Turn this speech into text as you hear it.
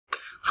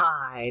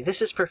Hi,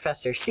 this is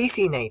Professor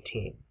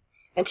CC19,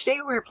 and today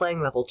we're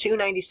playing level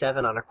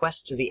 297 on our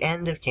quest to the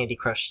end of Candy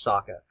Crush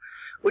Saga,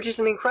 which is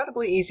an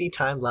incredibly easy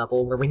timed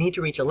level where we need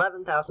to reach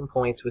 11,000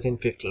 points within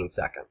 15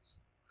 seconds.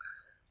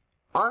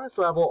 On this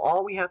level,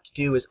 all we have to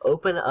do is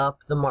open up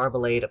the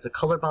marmalade of the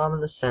color bomb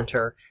in the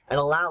center and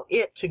allow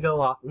it to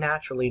go off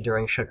naturally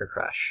during Sugar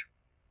Crush.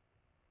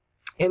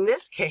 In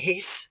this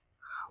case,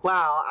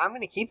 wow, I'm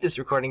going to keep this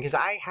recording because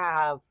I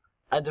have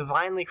a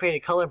divinely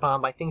created color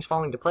bomb by things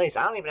falling into place.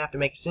 I don't even have to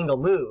make a single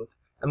move.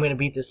 I'm going to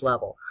beat this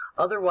level.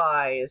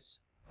 Otherwise,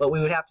 what we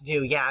would have to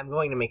do, yeah, I'm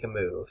going to make a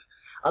move.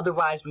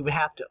 Otherwise, we would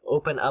have to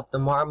open up the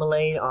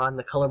marmalade on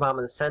the color bomb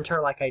in the center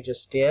like I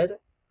just did,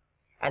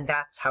 and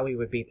that's how we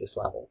would beat this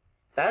level.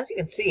 As you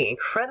can see,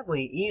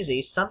 incredibly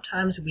easy.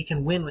 Sometimes we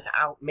can win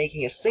without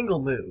making a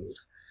single move.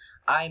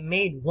 I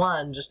made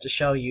one just to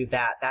show you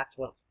that that's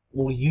what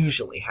will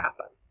usually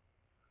happen.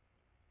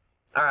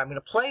 Alright, I'm going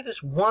to play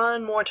this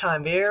one more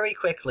time very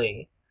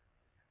quickly.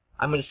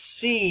 I'm going to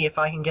see if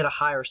I can get a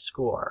higher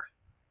score.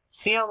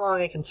 See how long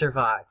I can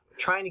survive. I'm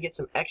trying to get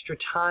some extra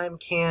time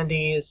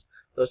candies,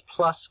 those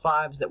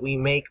 +5s that we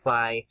make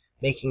by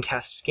making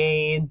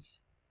cascades.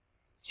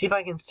 See if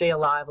I can stay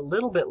alive a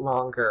little bit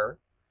longer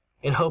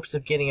in hopes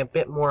of getting a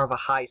bit more of a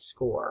high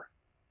score.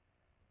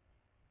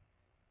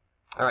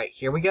 Alright,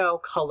 here we go.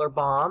 Color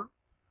bomb.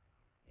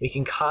 We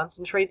can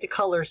concentrate the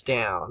colors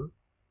down.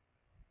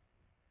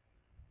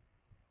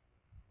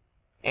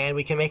 And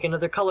we can make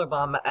another color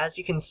bomb. As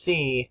you can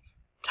see,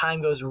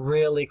 time goes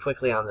really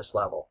quickly on this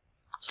level.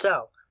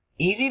 So,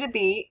 easy to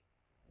beat,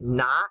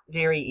 not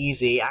very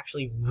easy,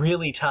 actually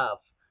really tough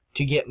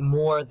to get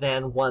more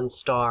than 1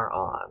 star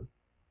on.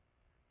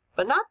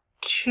 But not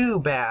too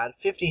bad,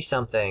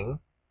 50-something.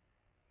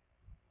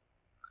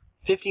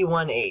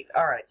 51.8.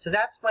 Alright, so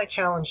that's my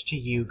challenge to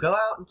you. Go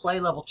out and play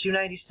level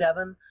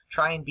 297,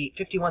 try and beat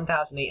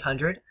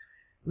 51,800.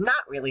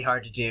 Not really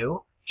hard to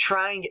do.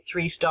 Try and get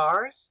 3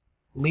 stars.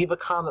 Leave a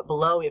comment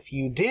below if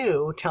you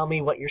do. Tell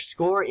me what your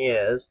score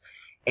is.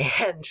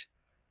 And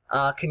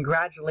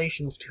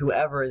congratulations to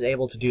whoever is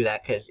able to do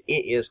that, because it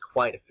is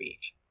quite a feat.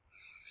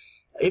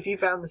 If you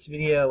found this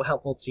video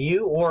helpful to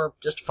you, or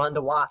just fun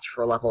to watch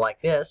for a level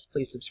like this,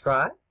 please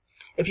subscribe.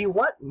 If you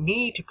want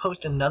me to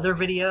post another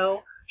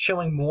video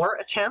showing more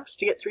attempts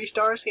to get 3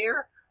 stars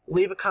here,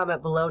 leave a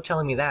comment below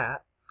telling me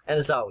that. And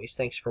as always,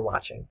 thanks for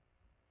watching.